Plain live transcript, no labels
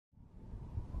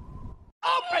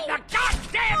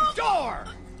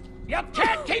You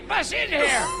can't keep us in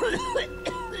here!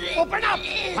 Open up!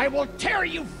 I will tear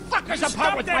you fuckers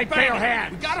apart with my bare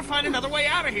hands! We gotta find another way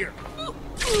out of here!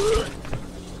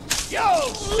 You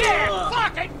sick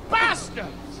fucking bastards!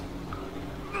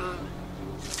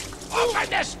 Open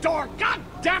this door, god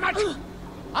damn it!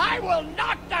 I will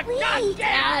knock the goddamn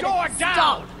Dad, door down!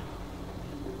 stop.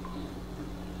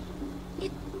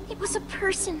 It was a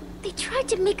person. They tried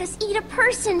to make us eat a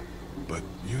person. But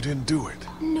you didn't do it.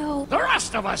 No. The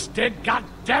rest of us did, god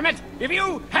damn it! If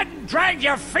you hadn't dragged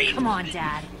your feet! Come on,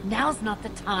 Dad. Now's not the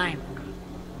time.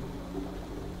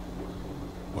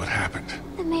 What happened?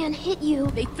 The man hit you.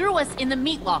 They threw us in the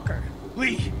meat locker.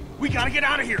 Lee, we gotta get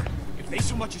out of here! If they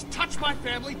so much as touch my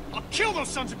family, I'll kill those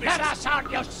sons of bitches! Get us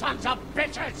out, you sons of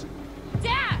bitches!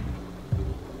 Dad!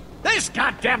 This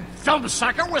goddamn film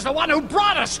sucker was the one who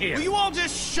brought us here! Will you all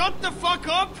just shut the fuck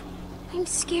up? I'm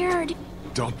scared.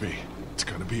 Don't be. It's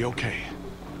gonna be okay.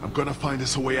 I'm gonna find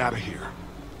us a way out of here.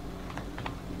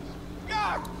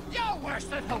 You're worse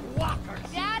than the walkers!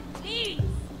 Dad, please!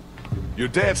 Your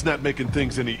dad's not making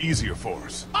things any easier for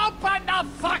us. Open the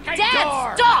fucking Dad,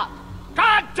 door! stop!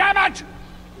 God damn it!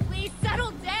 Please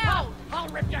settle down! I'll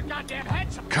rip your goddamn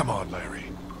heads off! Come on, Larry.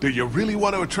 Do you really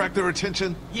want to attract their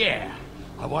attention? Yeah,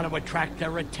 I want to attract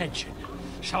their attention,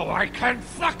 so I can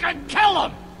fucking kill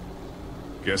them!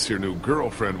 Guess your new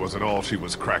girlfriend wasn't all she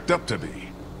was cracked up to be.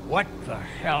 What the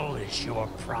hell is your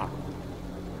problem?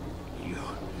 You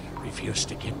refused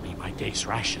to give me my day's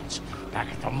rations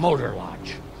back at the motor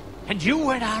lodge. And you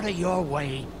went out of your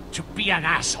way to be an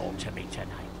asshole to me tonight.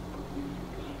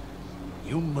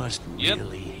 You must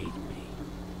really hate me.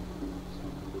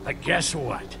 But guess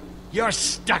what? You're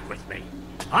stuck with me.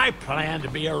 I plan to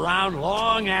be around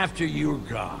long after you're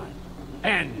gone.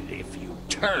 And if you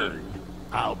turn,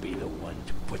 I'll be the one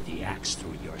to put the axe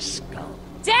through your skull.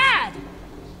 Dad!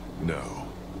 No.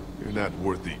 You're not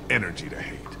worth the energy to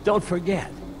hate. Don't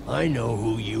forget, I know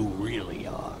who you really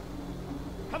are.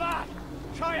 Come on,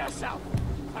 show yourself,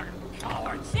 fucking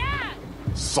cowards. Dad!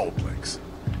 Salt licks.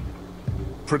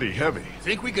 Pretty heavy.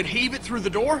 Think we could heave it through the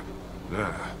door?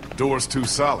 Nah, door's too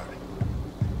solid.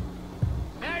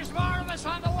 There's more of us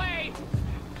on the way.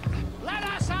 Let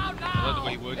us out now. By the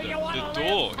way, word, Do you wanna the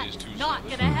door is too Not solid.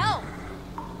 gonna help.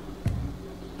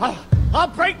 I'll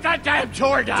break that damn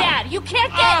door down. Dad, you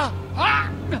can't get...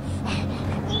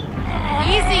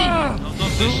 Easy!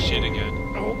 Not this shit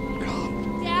again.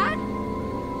 Dad?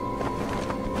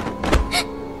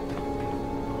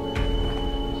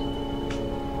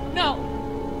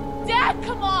 No. Dad,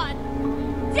 come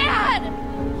on! Dad!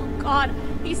 Oh, God,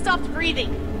 he stopped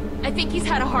breathing. I think he's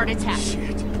had a heart attack.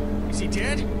 Shit. Is he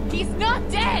dead? He's not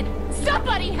dead!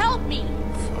 Somebody help me!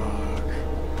 Fuck.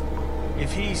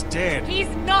 If he's dead, He's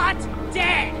not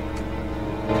dead!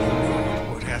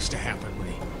 what has to happen,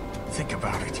 Lee? Think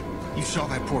about it. You saw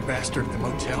that poor bastard at the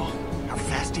motel? How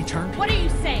fast he turned? What are you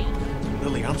saying?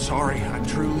 Lily, I'm sorry. I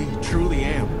truly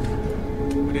am.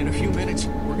 But in a few minutes,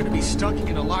 we're gonna be stuck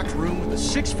in a locked room with a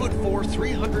 6'4",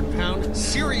 300-pound,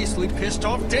 seriously pissed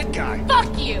off dead guy.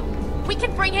 Fuck you! We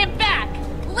can bring him back!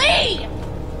 Lee!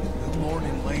 We'll mourn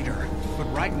him later. But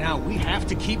right now, we have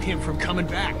to keep him from coming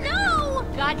back. No!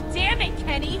 God damn it,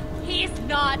 Kenny! He's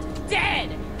not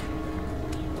dead!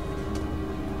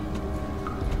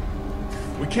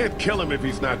 We can't kill him if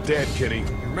he's not dead, Kenny.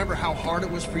 Remember how hard it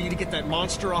was for you to get that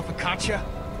monster off of Katya?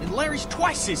 And Larry's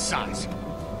twice his size.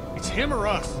 It's him or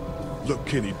us. Look,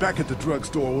 Kenny, back at the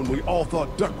drugstore when we all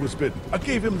thought Duck was bitten, I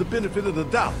gave him the benefit of the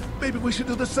doubt. Maybe we should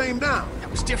do the same now.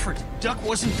 That was different. Duck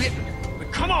wasn't bitten.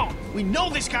 But come on! We know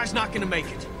this guy's not gonna make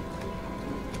it.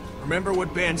 Remember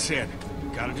what Ben said.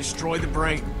 Gotta destroy the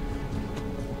brain.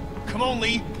 Come on,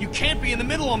 Lee. You can't be in the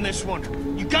middle on this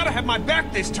one. You gotta have my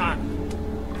back this time.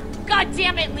 God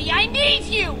damn it, Lee! I need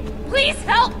you! Please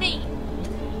help me!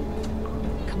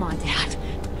 Come on, Dad.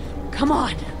 Come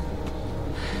on.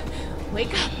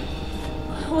 Wake up.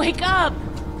 Wake up!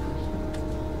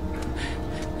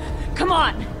 Come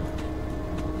on!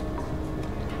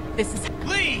 This is...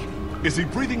 Lee! Is he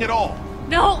breathing at all?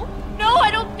 No! No, I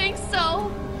don't think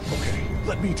so! Okay,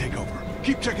 let me take over.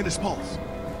 Keep checking his pulse.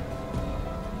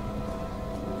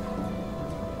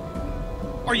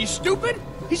 Are you stupid?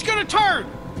 He's gonna turn!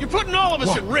 You're putting all of us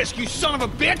What? at risk, you son of a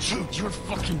bitch! You're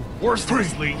fucking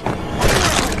worthless, Lee.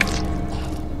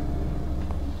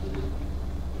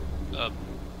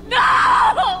 No!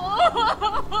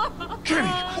 Kenny!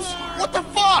 What the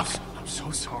fuck? I'm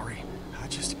so sorry.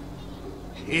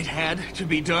 It had to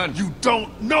be done. You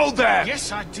don't know that!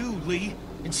 Yes, I do, Lee.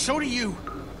 And so do you.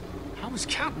 I was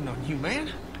counting on you, man.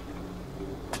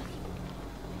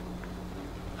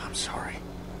 I'm sorry.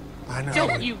 I know.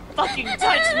 Don't you fucking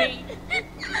touch me!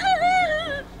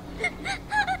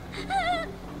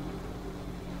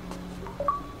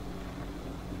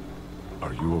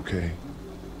 you okay?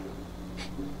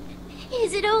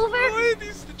 Is it over? Why are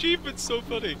these achievements so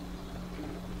funny?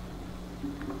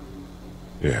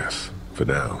 Yes, for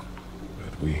now.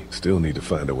 But we still need to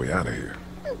find a way out of here.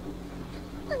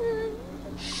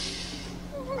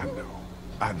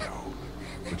 I know.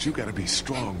 But you gotta be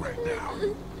strong right now.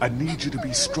 I need you to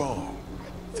be strong.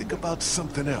 Think about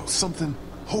something else, something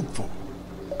hopeful.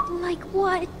 Like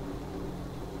what?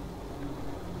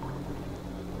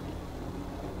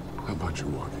 How about your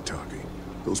walkie-talkie?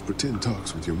 Those pretend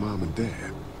talks with your mom and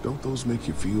dad. Don't those make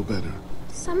you feel better?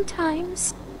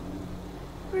 Sometimes.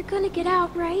 We're gonna get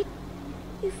out, right?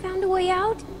 You found a way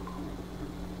out?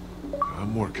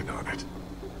 I'm working on it.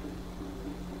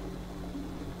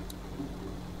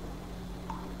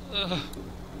 I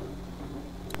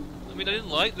mean, I didn't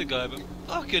like the guy, but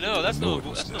fucking hell, that's no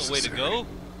way to go.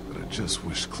 But I just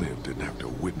wish Clem didn't have to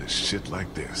witness shit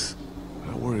like this.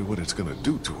 I worry what it's gonna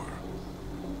do to her.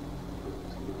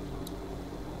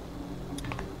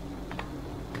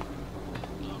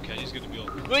 Okay, he's gonna be all.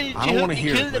 I don't want to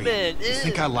hear it, Lee. You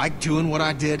think I like doing what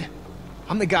I did?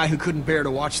 I'm the guy who couldn't bear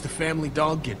to watch the family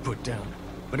dog get put down.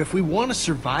 But if we want to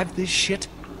survive this shit,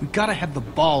 we gotta have the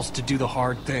balls to do the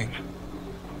hard thing.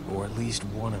 Or at least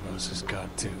one of us has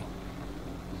got to.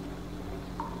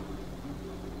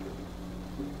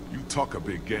 You talk a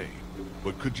big game,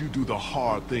 but could you do the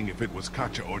hard thing if it was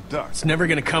Katjaa or Duck? It's never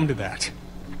gonna come to that.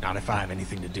 Not if I have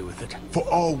anything to do with it. For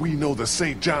all we know, the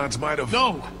St. John's might have...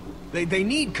 No! They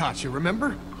need Katjaa,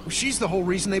 remember? She's the whole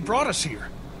reason they brought us here.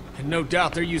 And no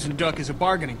doubt they're using Duck as a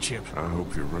bargaining chip. I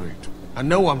hope you're right. I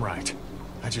know I'm right.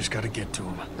 I just gotta get to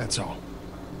him, that's all.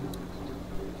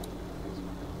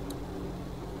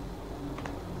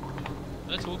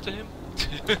 Can I talk to him?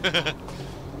 There's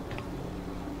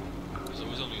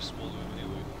always only a small room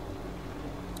anyway.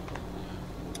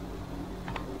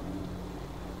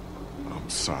 I'm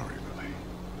sorry, Lily.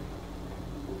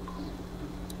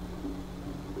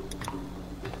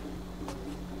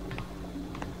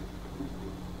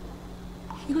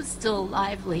 He was still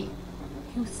alive, Lee.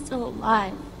 He was still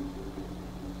alive.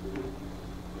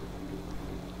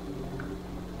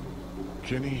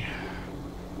 Kenny,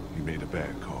 he made a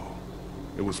bad call.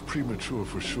 It was premature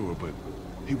for sure, but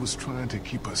he was trying to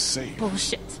keep us safe.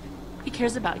 Bullshit. He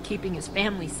cares about keeping his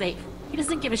family safe. He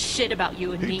doesn't give a shit about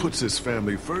you and me. He puts his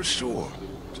family first, sure.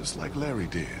 Just like Larry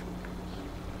did.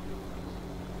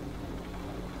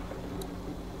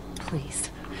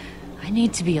 Please. I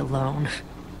need to be alone.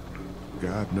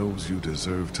 God knows you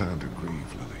deserve time to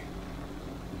grieve, Lily.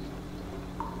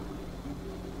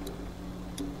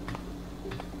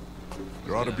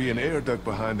 There ought to be an air duct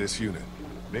behind this unit.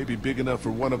 Maybe big enough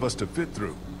for one of us to fit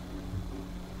through.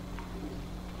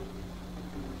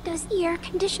 Does the air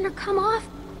conditioner come off?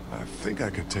 I think I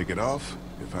could take it off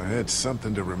if I had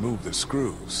something to remove the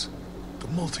screws. The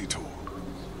multi-tool.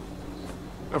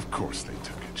 Of course they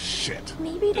took it. Shit.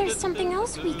 Maybe there's something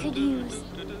else we could use.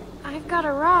 I've got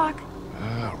a rock.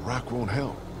 Ah, a rock won't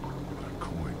help. But a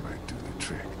coin might do the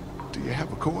trick. Do you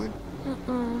have a coin?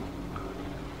 Mm-mm.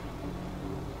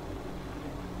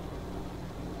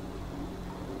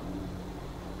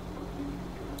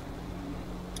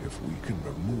 If we can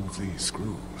remove these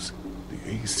screws, the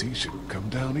AC should come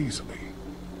down easily.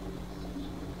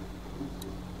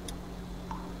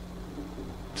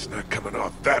 It's not coming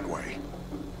off that way.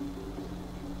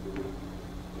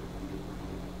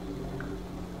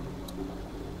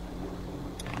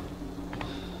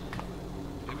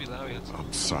 Maybe Larry had some.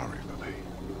 I'm sorry, Lily.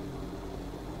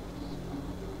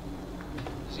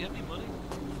 Does he have any money?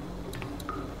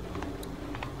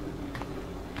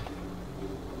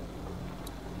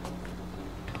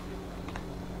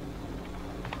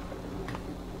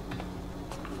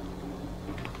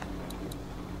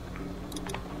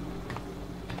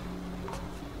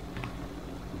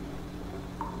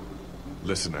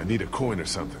 Listen, I need a coin or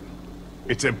something.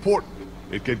 It's important.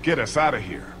 It could get us out of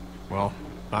here. Well,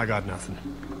 I got nothing.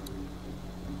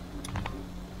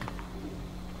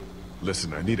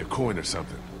 Listen, I need a coin or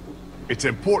something. It's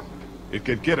important. It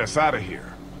could get us out of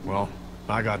here. Well,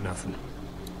 I got nothing.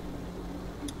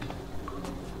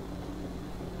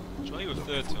 Try you a Look,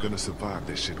 third if we're time. gonna survive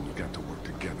this shit, we got to work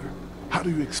together. How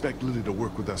do you expect Lily to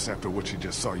work with us after what she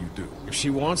just saw you do? If she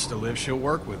wants to live, she'll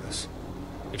work with us.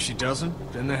 If she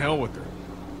doesn't, then the hell with her.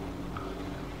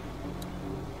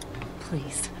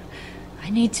 Please. I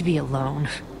need to be alone.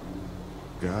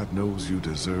 God knows you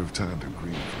deserve time to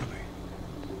grieve, Lily.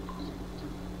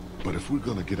 But if we're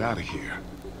gonna get out of here,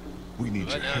 we need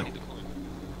Right your now, I help. need the coin.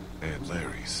 And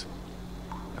Larry's.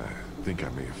 I think I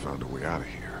may have found a way out of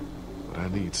here. But I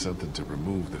need something to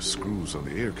remove the screws on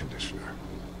the air conditioner.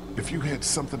 If you had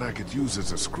something I could use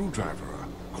as a screwdriver,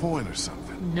 a coin or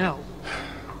something. No.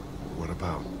 What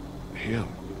about him?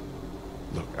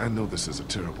 Look, I know this is a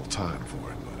terrible time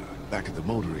for it, but back at the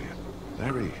motor inn,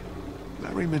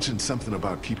 Larry mentioned something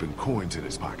about keeping coins in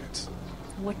his pockets.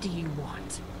 What do you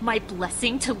want? My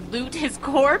blessing to loot his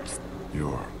corpse?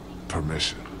 Your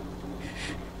permission.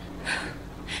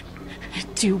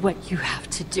 Do what you have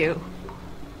to do.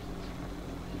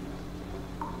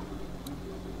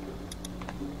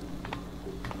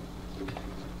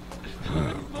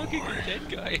 Fucking dead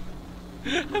guy.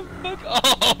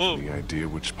 Oh! Any idea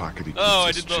which pocket he keeps Oh, I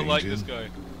his did not change like in? this guy.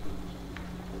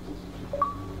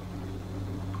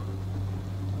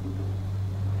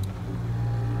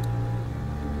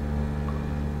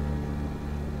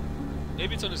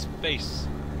 Maybe it's on his face.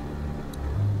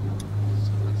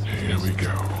 Here we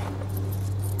go.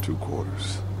 2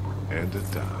 quarters and a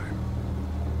dime.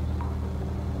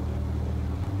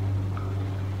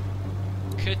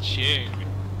 Ka-ching.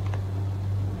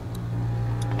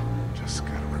 Just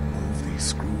gotta remove these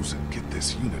screws and get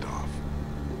this unit off.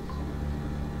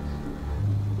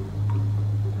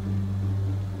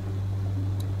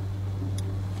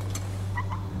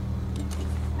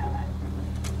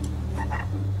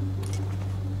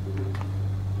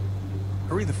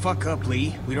 Hurry the fuck up,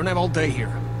 Lee. We don't have all day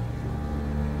here.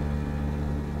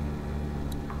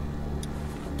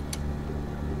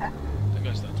 That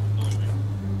guy's starting to annoy me.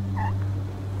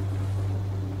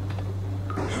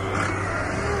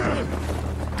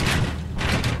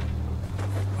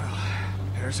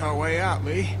 There's our way out,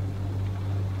 Lee.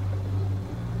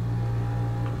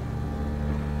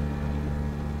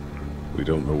 We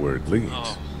don't know where it leads.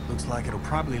 Oh. Looks like it'll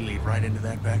probably lead right into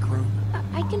that back room.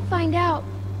 I can find out.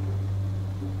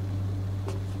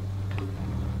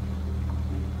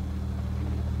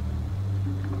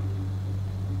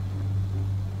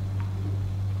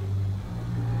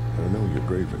 I know you're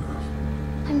brave enough.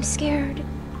 I'm scared.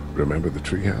 Remember the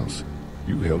treehouse?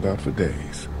 You held out for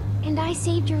days. And I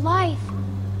saved your life.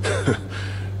 Yeah,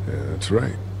 that's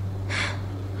right.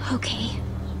 Okay.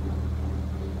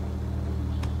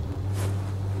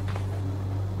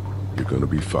 You're gonna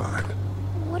be fine.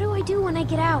 What do I do when I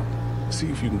get out? See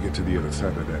if you can get to the other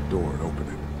side of that door and open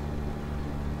it.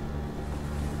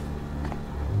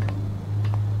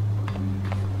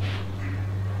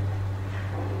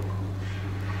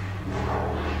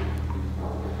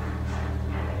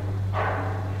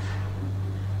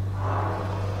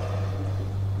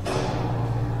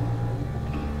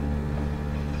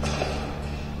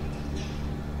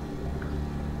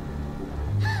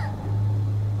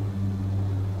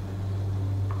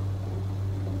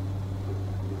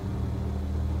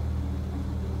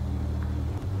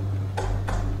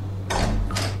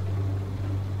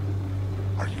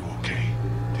 Are you okay?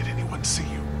 Did anyone see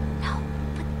you? No,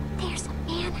 but there's a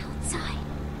man outside.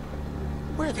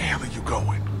 Where the hell are you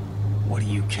going? What do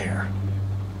you care?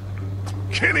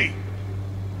 Kenny!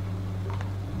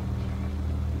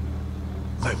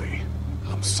 Lily,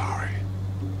 I'm sorry.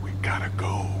 We gotta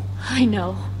go. I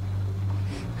know.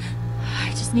 I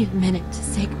just need a minute to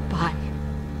say goodbye.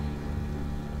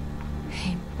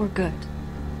 Hey, we're good.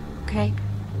 Okay?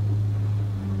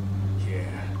 Yeah,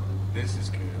 this is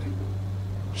good.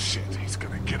 Shit, he's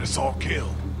gonna get us all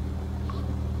killed.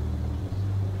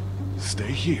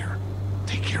 Stay here.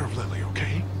 Take care of Lily,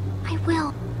 okay? I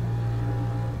will.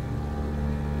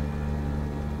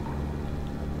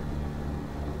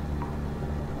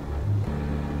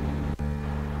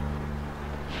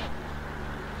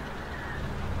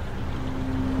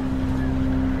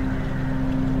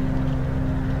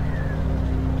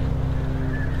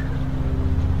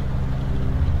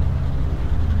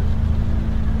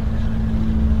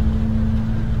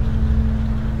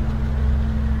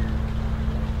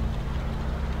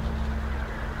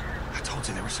 I told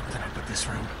you there was something up with this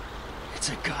room. It's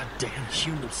a goddamn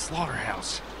human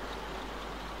slaughterhouse.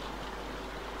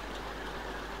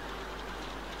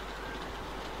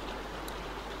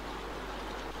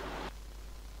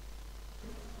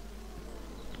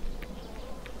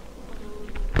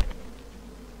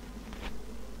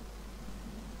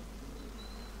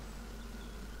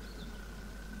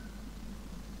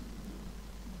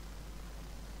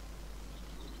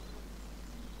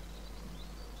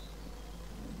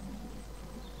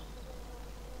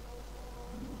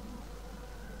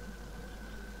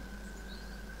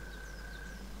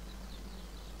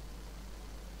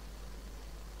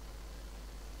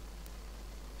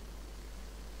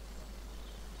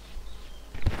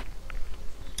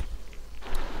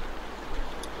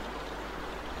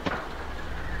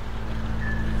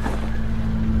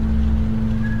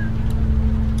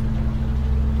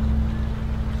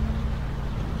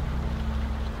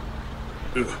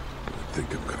 Ugh, I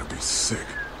think I'm gonna be sick.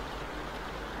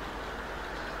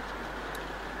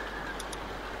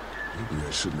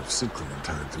 I shouldn't have sent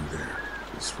Clementine through there.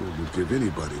 This road would give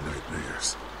anybody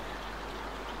nightmares.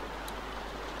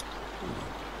 Oh my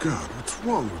God, what's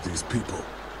wrong with these people?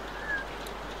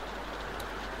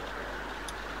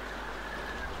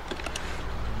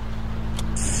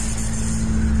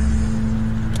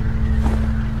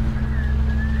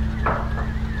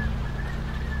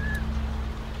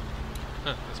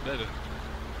 Huh, that's better.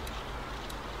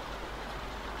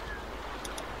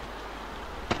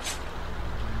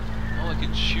 Oh, I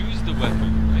can choose the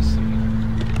weapon, I see.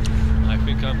 I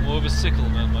think I'm more of a sickle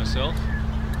man myself.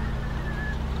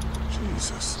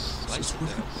 Jesus, this is where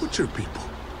they butcher people.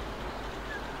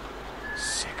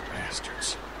 Sick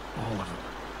bastards. All of them.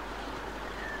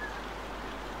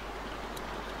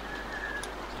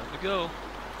 Time to go.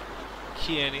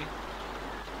 Kenny.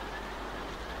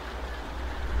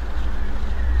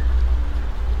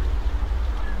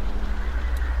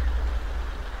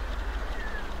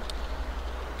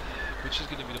 Which is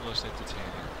going to be the most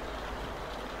entertaining?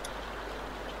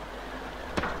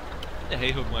 The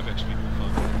hay hook might actually be more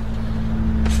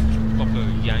fun. Proper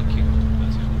yanking,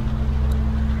 that's it.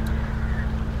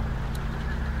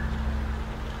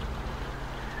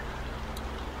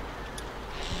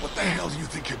 What the hell do you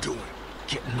think you're doing?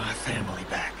 Getting my family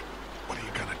back. What are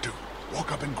you gonna do?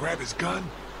 Walk up and grab his gun?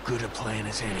 Good a plan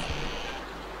as any.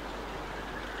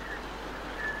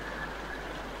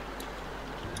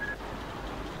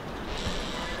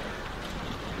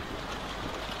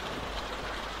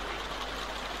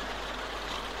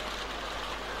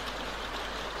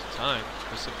 It's time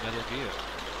for some Metal Gear.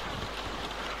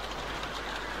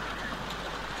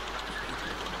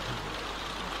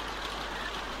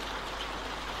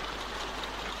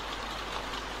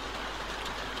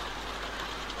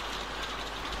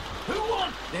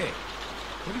 Hey,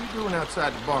 what are you doing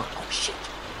outside the bar? Oh, shit.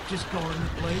 Just guarding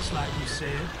the place like you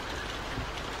said.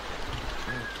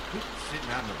 Quit sitting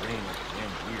out in the rain like a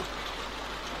damn weird.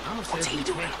 Mama What's says he we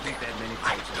doing can't out keep there? that many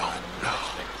I folks don't alive in know.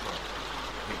 that truck.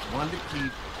 Pick one to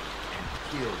keep and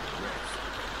kill the rest.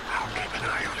 I'll keep an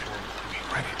eye on it. Be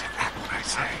ready to act when I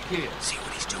say. Kill. See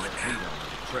what he's doing Feed now. on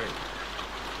the trail.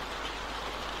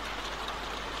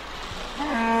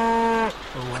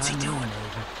 What's he doing?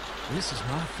 This is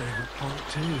my favorite part,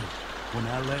 too. When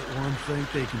I let one think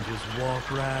they can just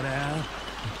walk right out,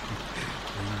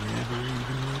 they never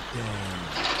even look down.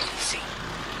 See?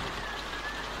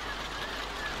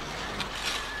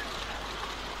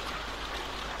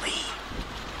 Lee.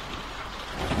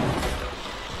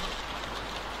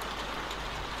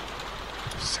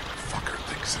 Sick fucker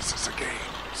thinks this is a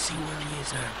game. See where he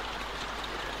is now.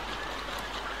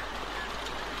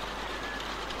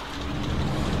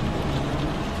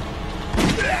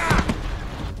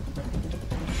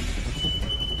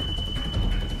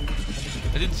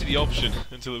 I didn't see the option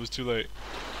until it was too late.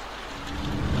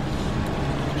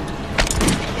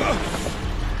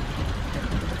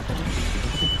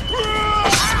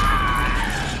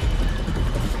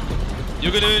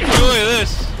 You're gonna enjoy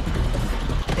this!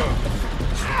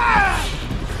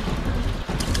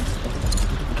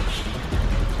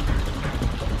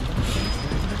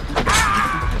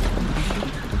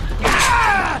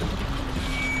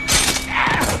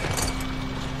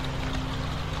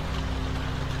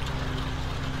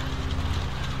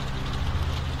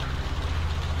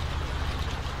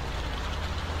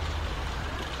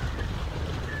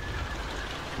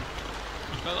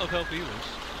 Can't help healers.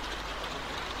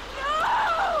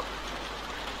 No!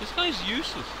 This guy's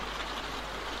useless.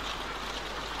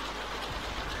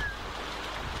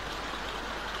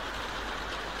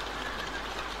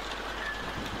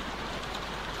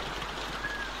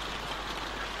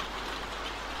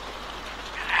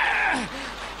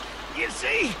 You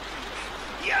see?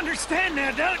 You understand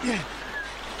now, don't you?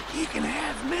 You can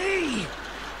have me.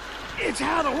 It's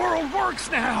how the world works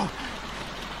now.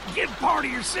 Give part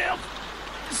of yourself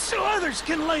so others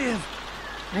can live.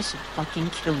 I should fucking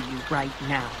kill you right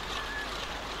now.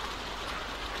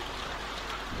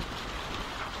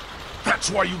 That's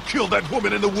why you killed that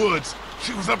woman in the woods.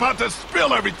 She was about to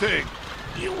spill everything.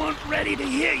 You weren't ready to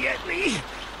hear yet, Lee.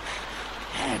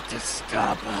 Had to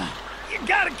stop her. You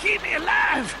gotta keep me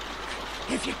alive.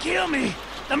 If you kill me,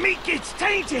 the meat gets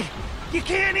tainted. You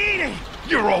can't eat it.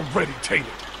 You're already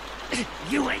tainted.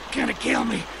 You ain't gonna kill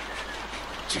me.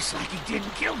 Just like he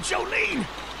didn't kill Jolene.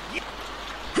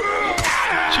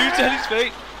 Shoots at his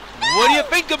feet. What do you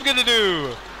think I'm gonna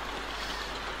do?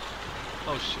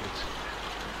 Oh shit.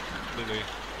 Lily.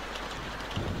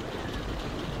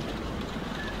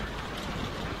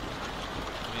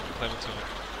 I mean Clementine.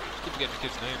 Keep forgetting the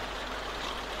kid's name.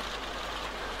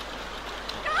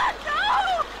 God,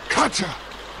 no! Katjaa!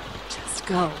 Just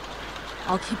go.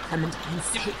 I'll keep Clementine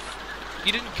safe.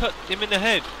 You didn't cut him in the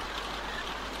head.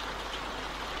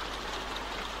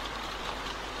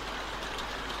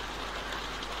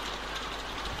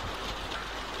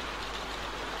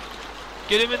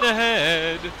 Get him in the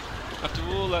head. After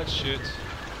all that shit,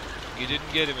 you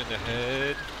didn't get him in the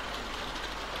head.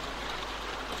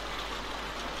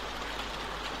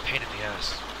 Pain in the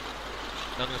ass.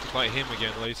 Now I'm gonna have to fight him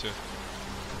again later.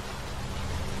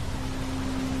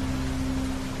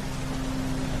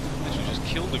 I should just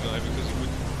kill the guy because he would,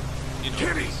 you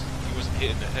know, he wasn't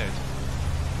hit in the head.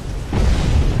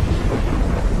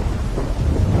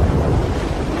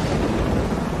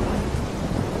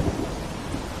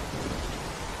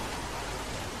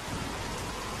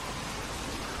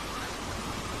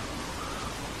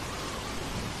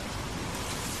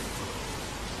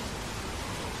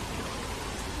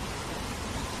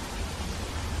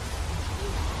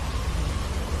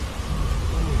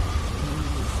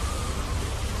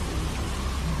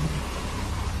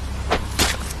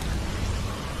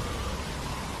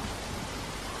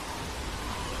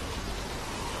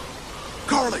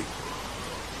 Carley!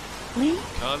 Lee?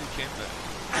 Carley came back.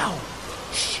 Ow!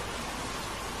 Shh!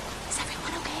 Is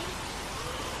everyone okay?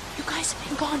 You guys have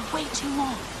been gone way too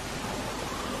long.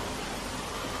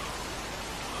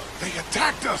 They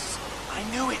attacked us! I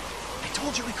knew it. I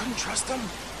told you we couldn't trust them.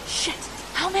 Shit!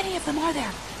 How many of them are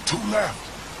there? 2 left.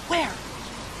 Where?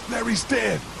 Larry's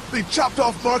dead. They chopped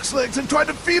off Mark's legs and tried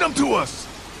to feed him to us.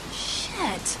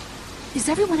 Shit! Is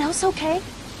everyone else okay?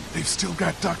 They've still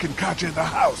got Duck and Katja in the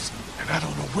house, and I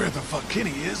don't know where the fuck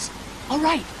Kenny is. All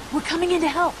right, we're coming in to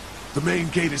help. The main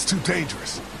gate is too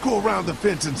dangerous. Go around the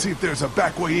fence and see if there's a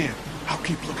back way in. I'll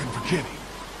keep looking for Kenny.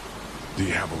 Do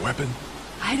you have a weapon?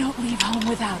 I don't leave home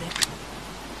without it.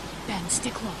 Ben,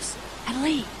 stick close. And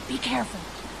Lee, be careful.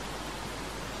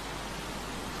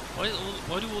 Why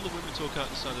do all the women talk out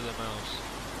the side of their mouths?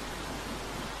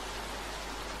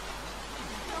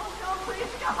 No,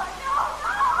 please, God, no!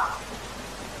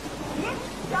 Nick,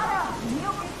 shut up.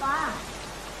 You'll be fine.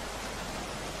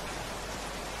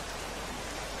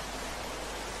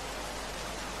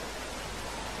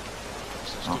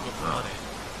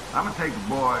 I'm gonna take the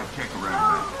boy and check No,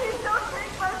 around. please don't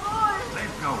take my boy.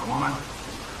 Let's go, woman.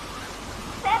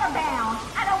 Settle down.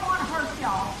 I don't want to hurt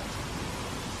y'all.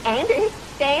 Andy?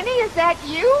 Danny, is that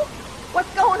you?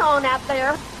 What's going on out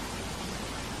there?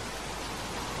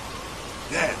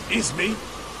 That is me.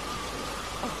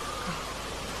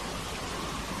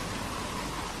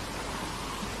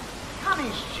 Come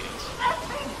in. Let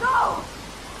me go.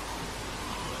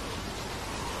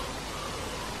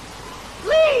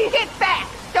 Lee, get back!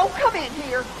 Don't come in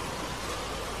here.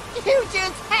 You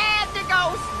just had to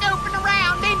go snooping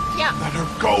around, didn't you? Let her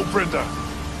go, Brenda.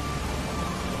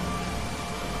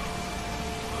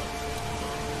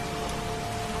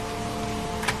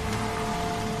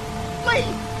 Lee,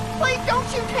 please don't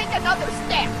you take another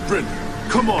step. Brenda,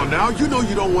 come on now. You know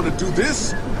you don't want to do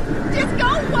this. Just go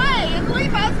away and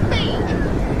leave us be.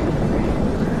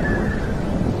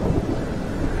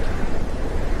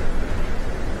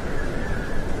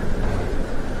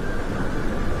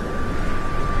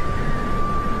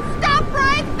 Stop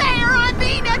right there, I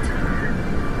mean it.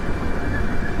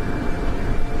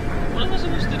 What am I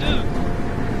supposed to do?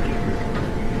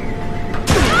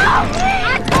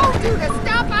 I told you to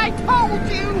stop, I told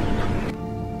you.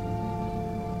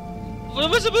 What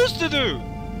am I supposed to do?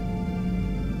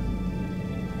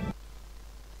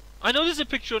 I know there's a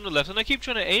picture on the left and I keep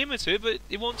trying to aim at it, but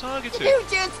it won't target it. You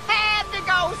just had to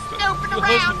go snooping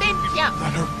around, didn't you?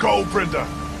 Let her go, Brenda.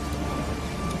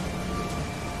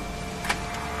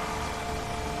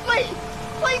 Please,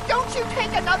 please don't you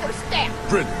take another step.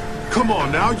 Brenda, come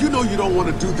on now. You know you don't want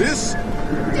to do this.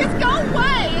 Just go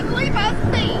away and leave us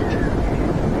be.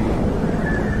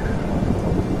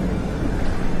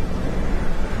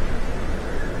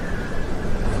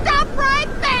 Stop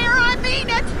right there, I mean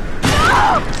it.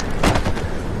 No!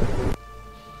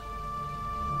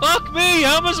 Fuck me!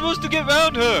 How am I supposed to get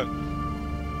round her?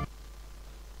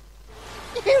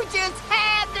 You just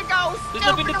had to go There's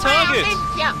nothing snooping to around, target.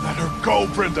 didn't you? Let her go,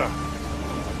 Brenda.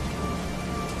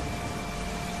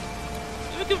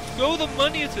 I can throw the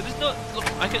money at her. There's not. Look,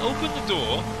 I can open the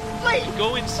door, Please,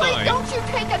 go please inside, don't you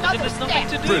take and then another there's nothing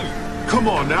step. to do. Brenda, come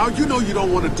on now. You know you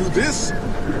don't want to do this.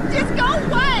 Just go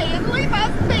away and leave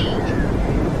us be.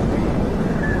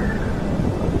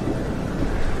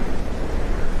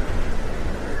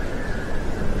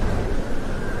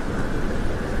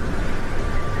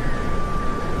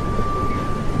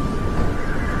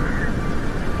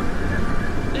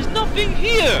 There's nothing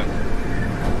here.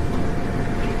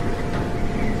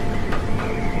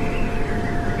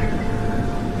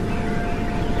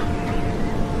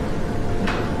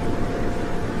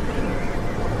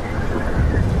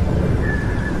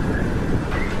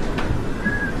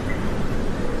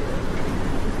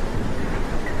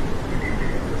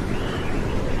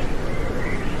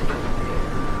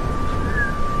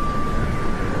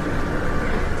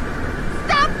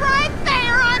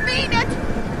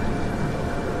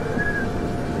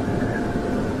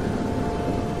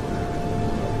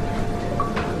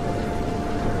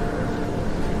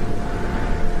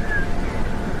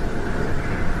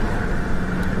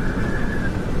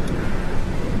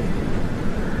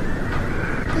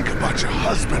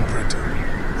 husband,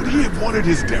 Brenda? Would he have wanted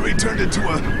his dairy turned into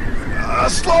a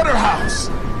slaughterhouse?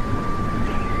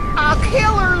 I'll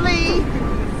kill her, Lee.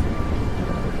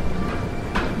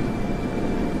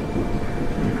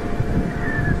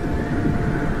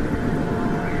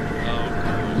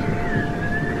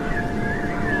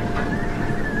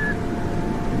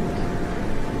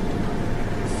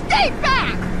 Stay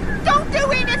back! Don't do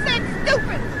anything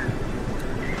stupid!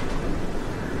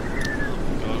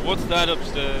 God, what's that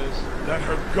upstairs? Let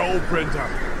her go, Brenda.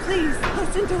 Please,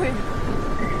 listen to him.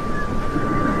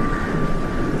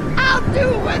 I'll do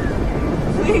it!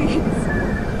 Please.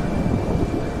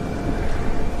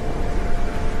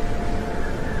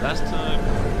 Last time.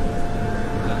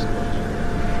 Last question.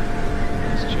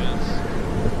 Last chance.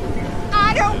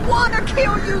 I don't want to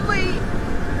kill you, Lee!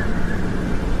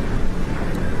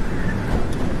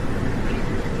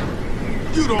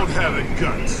 You don't have any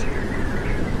guts.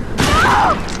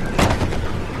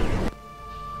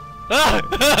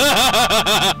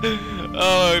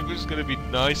 Oh, I'm just gonna be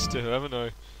nice to her, haven't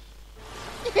I?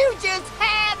 You just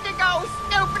had to go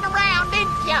snooping around,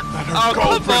 didn't you? Let her Oh, go,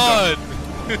 come Brenda.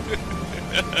 on!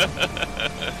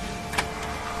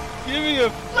 Give me a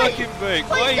fucking break.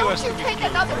 Why are Please you don't asking you me take to do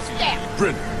another fucking step. shit?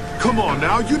 Brenda, come on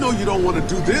now. You know you don't want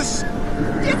to do this.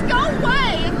 Just go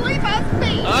away and leave us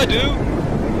be. I do.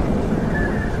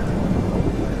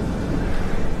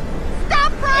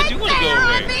 Stop I right do want to go there,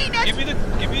 away. I mean it.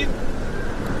 Give me.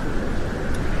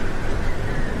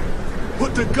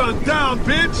 Put the gun down,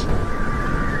 bitch.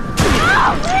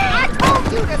 I told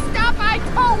you to stop, I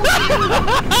told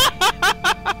you!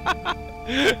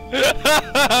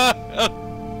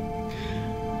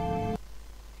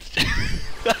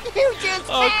 You just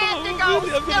Oh, had come to on, go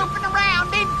really, I'm gonna- snooping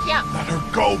around, didn't you? Let her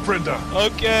go, Brenda.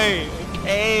 Okay,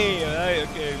 alright,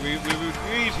 okay. We've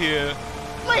agreed here.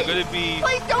 Please, Gonna be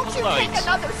please don't you polite. take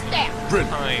another step.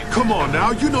 Brenda, Fine. come on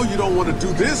now. You know you don't want to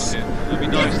do this. Yeah, that'd be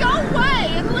nice. Just go away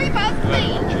and leave us be.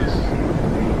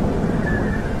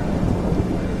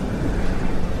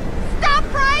 Stop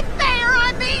right there,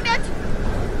 I mean it.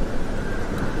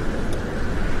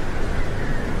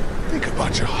 Think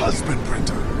about your husband,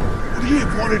 Brenda. Would he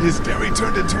have wanted his dairy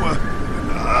turned into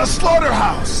a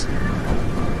slaughterhouse?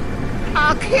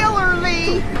 I'll kill her,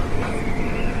 Lee.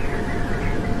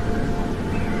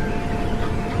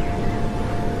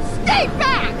 Stay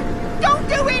back! Don't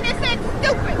do anything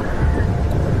stupid!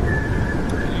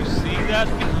 Do you see that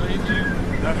behind you?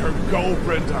 Let her go,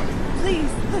 Brenda.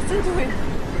 Please, listen to him.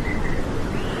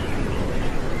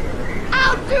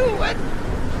 I'll do it!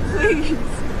 Please.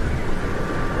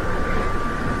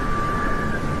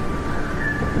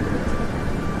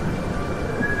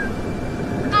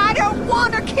 I don't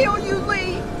want to kill you,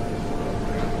 Lee!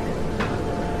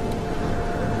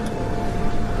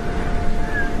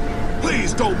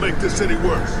 Please don't make this any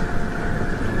worse.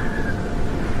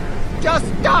 Just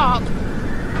stop!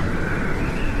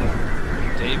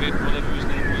 David, whatever his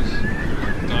name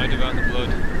was, died about the blood.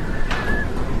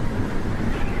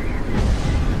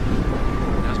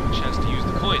 Now's my chance to use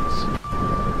the coins.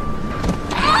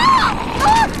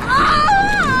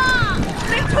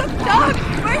 They took Doug.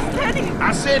 Where's Teddy?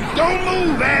 I said don't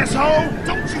move, asshole!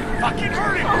 Don't you fucking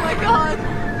hurt him! Oh my God.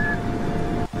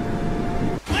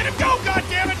 Let him go,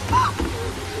 goddammit!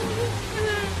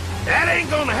 That ain't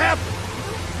gonna happen!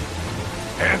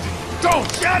 Andy, don't!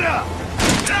 Shut up!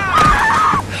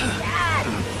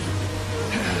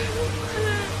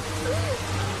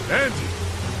 Andy!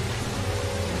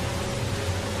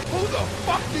 Who the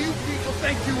fuck do you people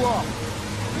think you are?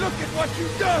 Look at what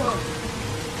you've done!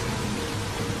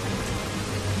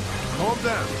 Calm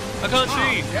down. I can't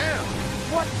see. Damn!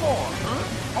 What for,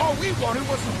 huh? All we wanted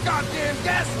was some goddamn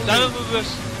gasoline! None of us.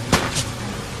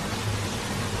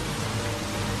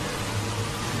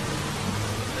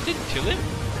 I didn't kill him.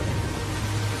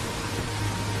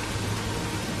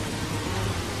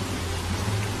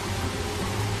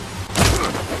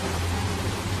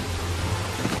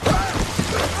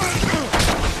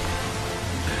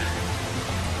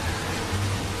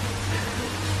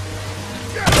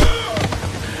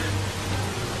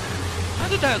 How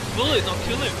did that bullet not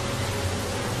kill him?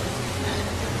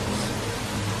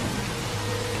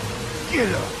 Get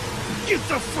up! Get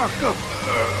the fuck up!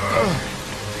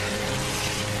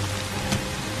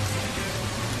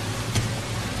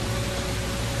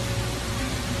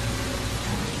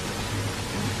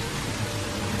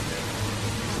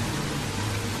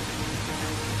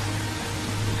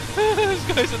 This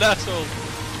guy's an asshole.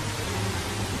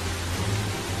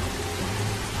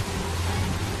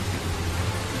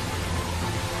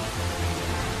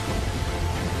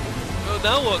 Oh,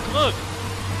 now what? Come on.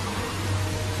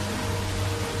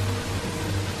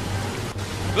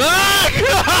 Ah!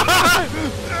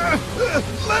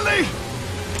 Lily!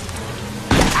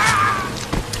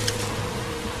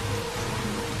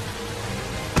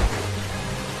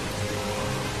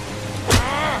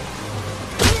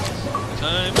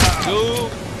 Time to go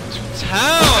to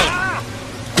town!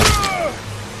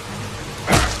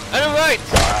 And a right!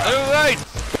 And a right!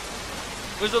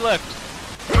 Where's the left?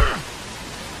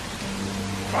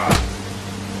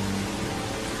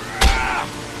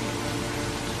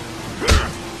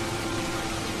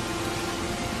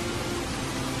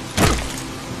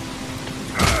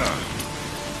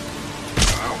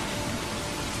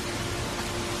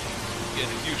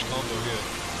 Getting a huge combo here.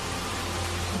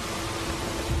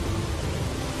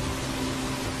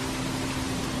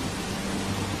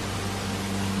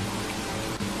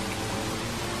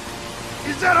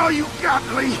 Is that all you got,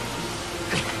 Lee?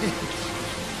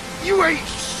 You ain't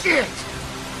shit!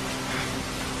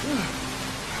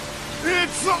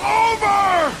 It's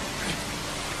over!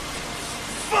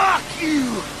 Fuck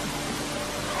you!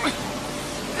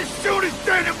 As soon as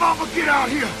Dad and Mama get out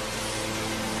here,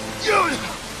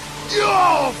 you're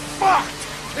all fucked!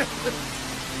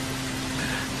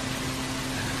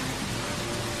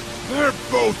 They're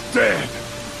both dead!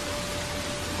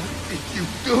 What did you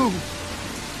do?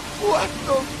 What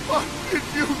the fuck did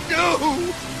you do?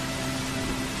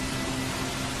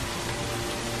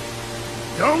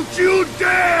 Don't you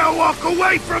dare walk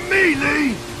away from me,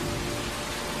 Lee!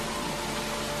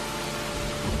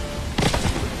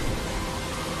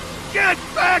 Get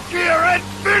back here and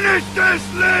finish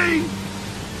this, Lee!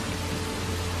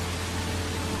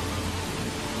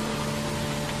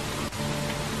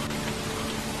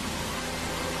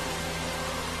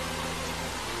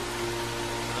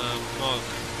 Mark.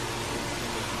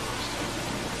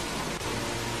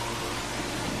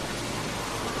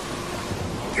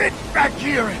 Get back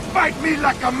here and fight me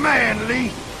like a man,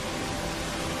 Lee!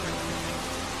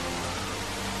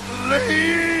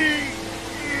 Lee!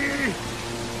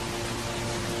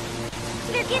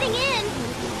 They're getting in!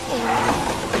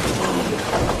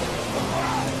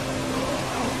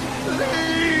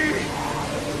 Lee!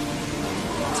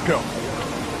 Let's go.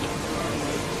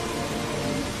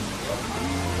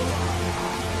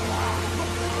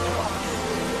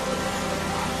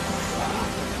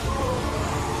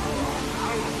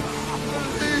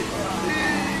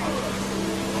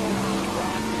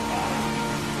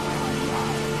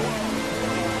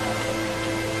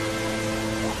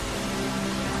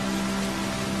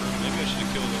 Maybe I should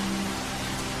have killed him.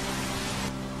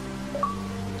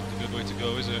 Not a good way to go,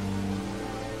 is it?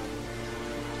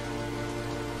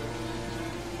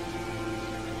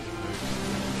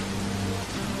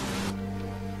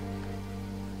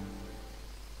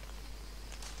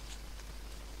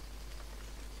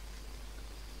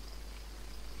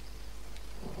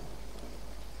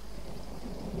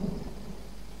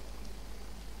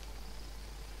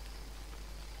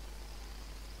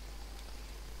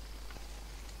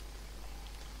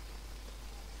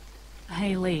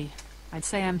 Hey, Lee. I'd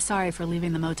say I'm sorry for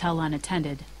leaving the motel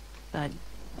unattended, but,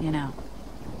 you know.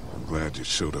 I'm glad you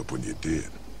showed up when you did.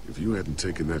 If you hadn't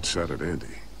taken that shot at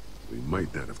Andy, we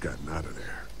might not have gotten out of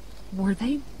there. Were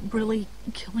they really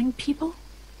killing people?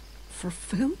 For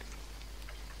food?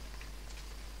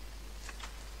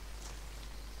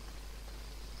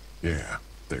 Yeah,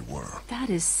 they were. That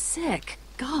is sick.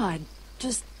 God,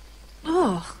 just...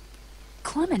 ugh.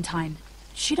 Clementine,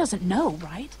 she doesn't know,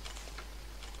 right?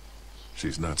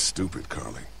 She's not stupid,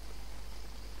 Carly.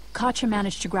 Katjaa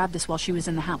managed to grab this while she was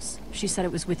in the house. She said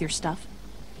it was with your stuff.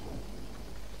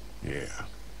 Yeah.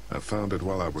 I found it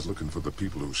while I was looking for the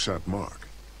people who shot Mark.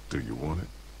 Do you want it?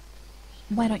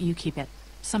 Why don't you keep it?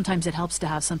 Sometimes it helps to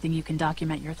have something you can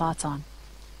document your thoughts on.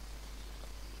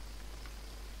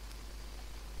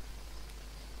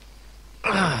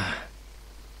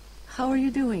 How are you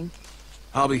doing?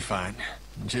 I'll be fine.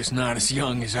 Just not as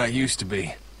young as I used to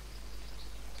be.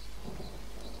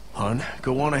 Hun,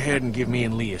 go on ahead and give me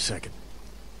and Lee a second.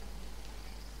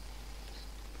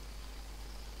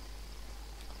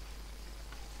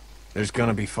 There's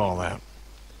gonna be fallout.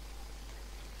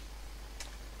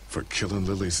 For killing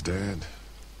Lily's dad?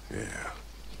 Yeah,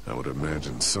 I would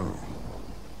imagine so.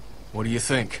 What do you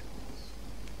think?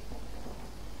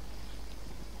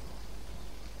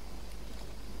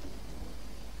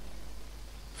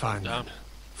 Fine. Down.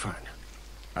 Fine.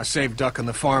 I saved Duck on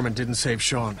the farm and didn't save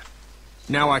Sean.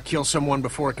 Now I kill someone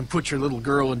before I can put your little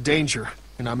girl in danger,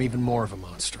 and I'm even more of a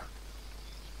monster.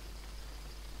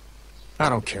 I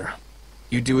don't care.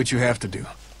 You do what you have to do.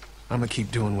 I'm gonna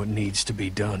keep doing what needs to be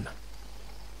done.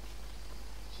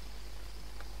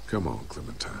 Come on,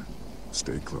 Clementine.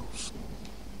 Stay close.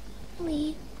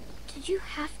 Lee, did you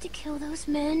have to kill those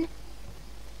men?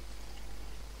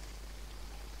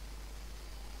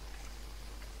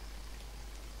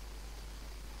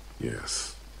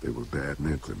 Yes, they were bad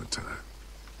men, Clementine.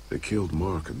 They killed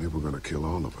Mark and they were gonna kill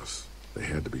all of us. They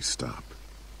had to be stopped.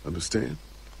 Understand?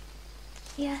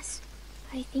 Yes,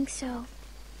 I think so.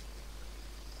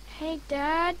 Hey,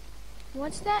 Dad.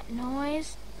 What's that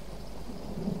noise?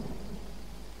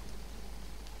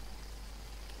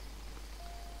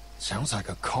 Sounds like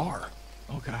a car.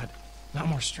 Oh God, not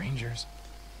more strangers.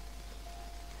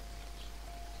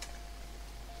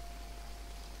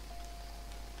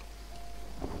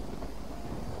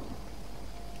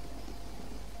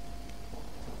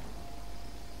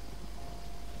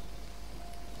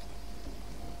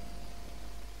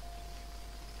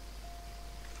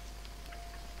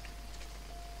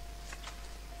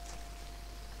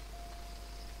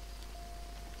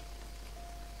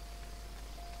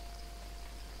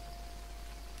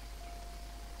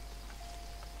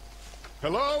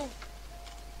 Hello?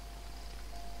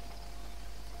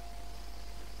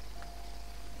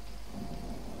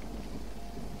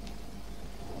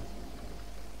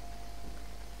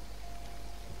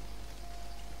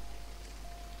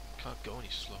 Can't go any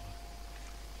slower.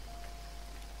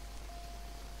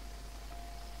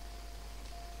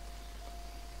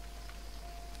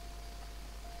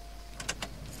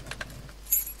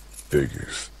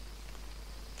 Figures.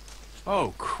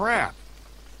 Oh, crap.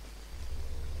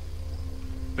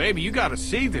 Baby, you gotta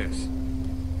see this.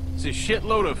 It's a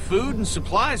shitload of food and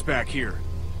supplies back here.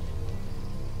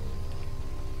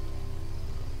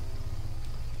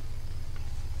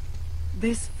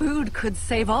 This food could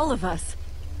save all of us.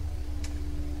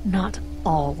 Not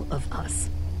all of us.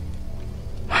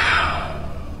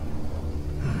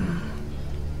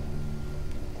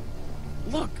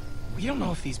 Look, we don't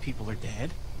know if these people are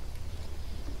dead.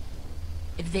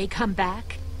 If they come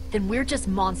back, then we're just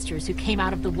monsters who came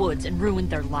out of the woods and ruined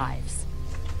their lives.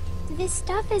 This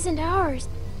stuff isn't ours.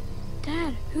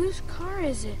 Dad, whose car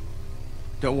is it?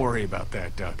 Don't worry about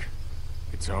that, Duck.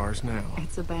 It's ours now.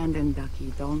 It's abandoned,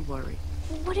 Ducky. Don't worry.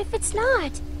 What if it's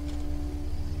not?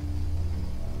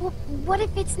 What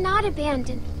if it's not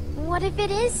abandoned? What if it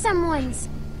is someone's?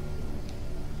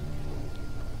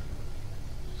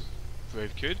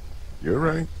 Brave kid. You're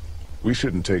right. We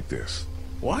shouldn't take this.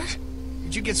 What?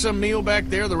 Did you get some meal back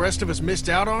there the rest of us missed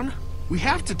out on? We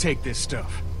have to take this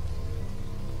stuff.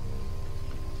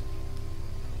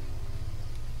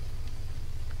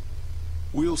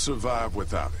 We'll survive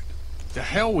without it. The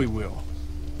hell we will.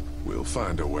 We'll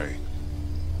find a way.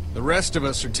 The rest of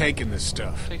us are taking this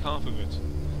stuff. Take half of it.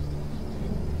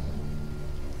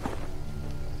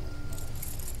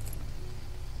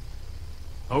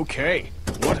 Okay,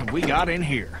 what have we got in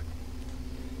here?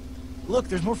 Look,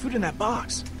 there's more food in that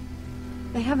box.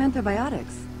 They have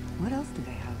antibiotics. What else do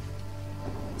they have?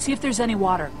 See if there's any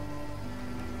water.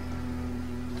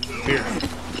 Here.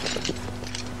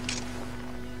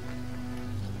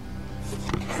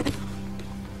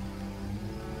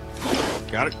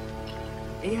 Got it?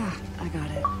 Yeah, I got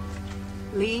it.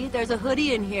 Lee, there's a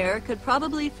hoodie in here. Could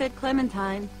probably fit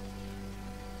Clementine.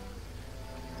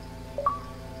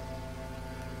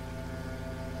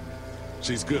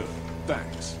 She's good.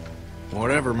 Thanks.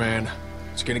 Whatever, man.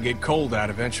 It's gonna get cold out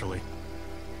eventually.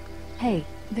 Hey,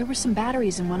 there were some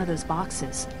batteries in one of those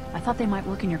boxes. I thought they might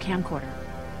work in your camcorder.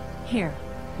 Here,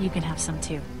 you can have some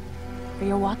too. For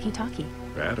your walkie-talkie.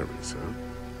 Batteries, huh?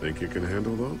 Think you can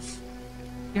handle those?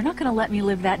 You're not gonna let me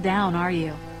live that down, are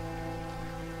you?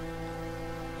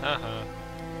 Haha.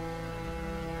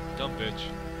 Dumb bitch.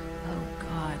 Oh,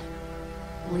 God.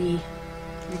 Lee,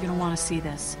 you're gonna want to see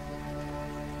this.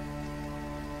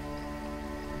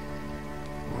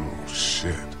 Oh,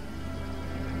 shit.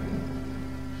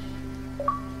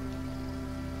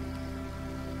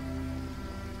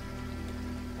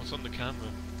 What's on the camera?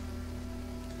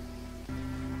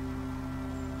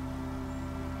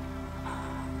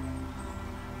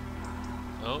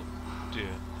 Oh, dear.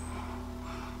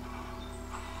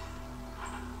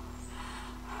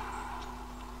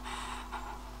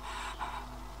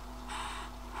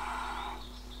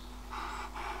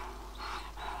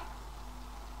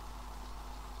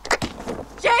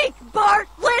 Jake, Bart,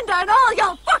 Linda, and all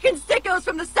y'all fucking sickos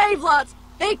from the save lots!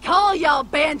 They call y'all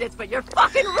bandits, but you're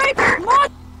fucking rapist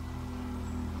mon-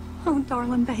 Oh,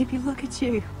 darling baby, look at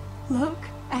you. Look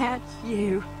at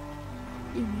you.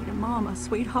 You need a mama,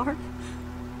 sweetheart.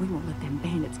 We won't let them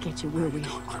bandits get you, will we?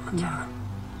 No.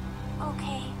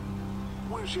 Okay,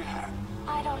 Where's your hat?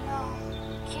 I don't know.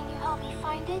 Can you help me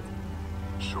find it?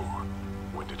 Sure.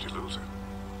 When did you lose it?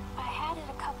 I had it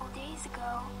a couple days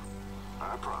ago.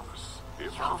 I promise.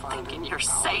 If Y'all I find thinking it, you're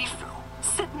I'll safe? let you know.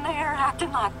 Sitting there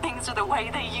acting like things are the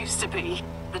way they used to be.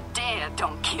 The dead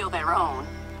don't kill their own.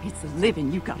 It's the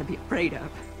living you gotta be afraid of.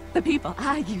 The people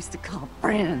I used to call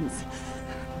friends.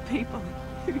 People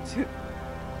who took...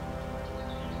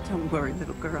 Don't worry,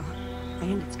 little girl.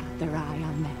 Bandits got their eye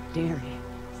on that dairy.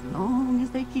 As long as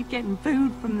they keep getting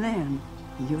food from them,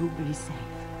 you'll be safe.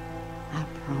 I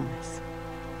promise.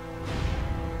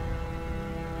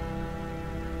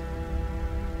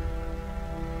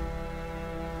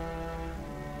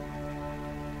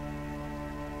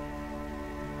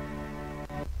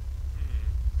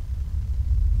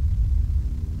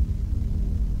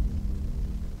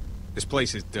 This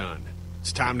place is done.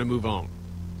 It's time to move on.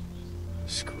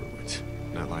 Screw it.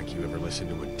 Not like you ever listen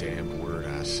to a damn word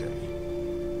I say.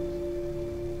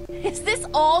 Is this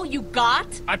all you got?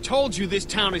 I told you this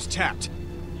town is tapped.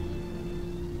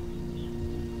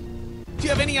 Do you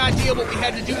have any idea what we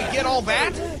had to do to get all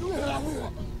that?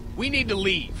 We need to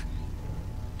leave.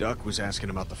 Duck was asking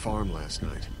about the farm last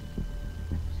night.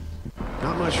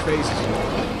 Not much phases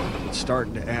yet. It's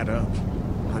starting to add up.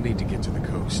 I need to get to the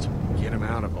coast. Get him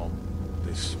out of all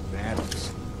this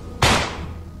madness.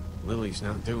 Lily's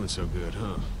not doing so good,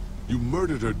 huh? You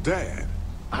murdered her dad.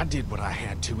 I did what I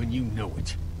had to, and you know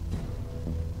it.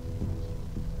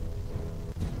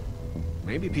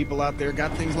 Maybe people out there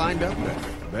got things lined up better.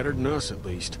 Better than us, at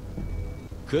least.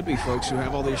 Could be folks who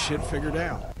have all this shit figured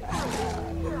out.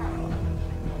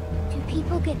 Do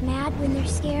people get mad when they're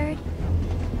scared?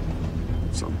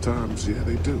 Sometimes, yeah,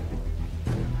 they do.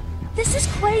 This is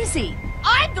crazy.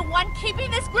 I'm the one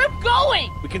keeping this group going.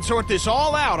 We can sort this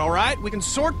all out, all right? We can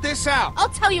sort this out. I'll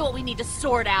tell you what we need to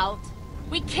sort out.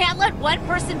 We can't let one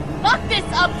person fuck this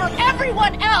up for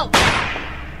everyone else.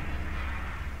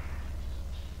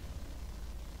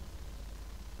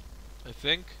 I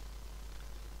think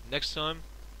next time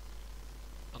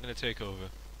I'm gonna take over.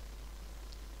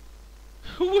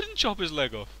 Who wouldn't chop his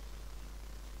leg off?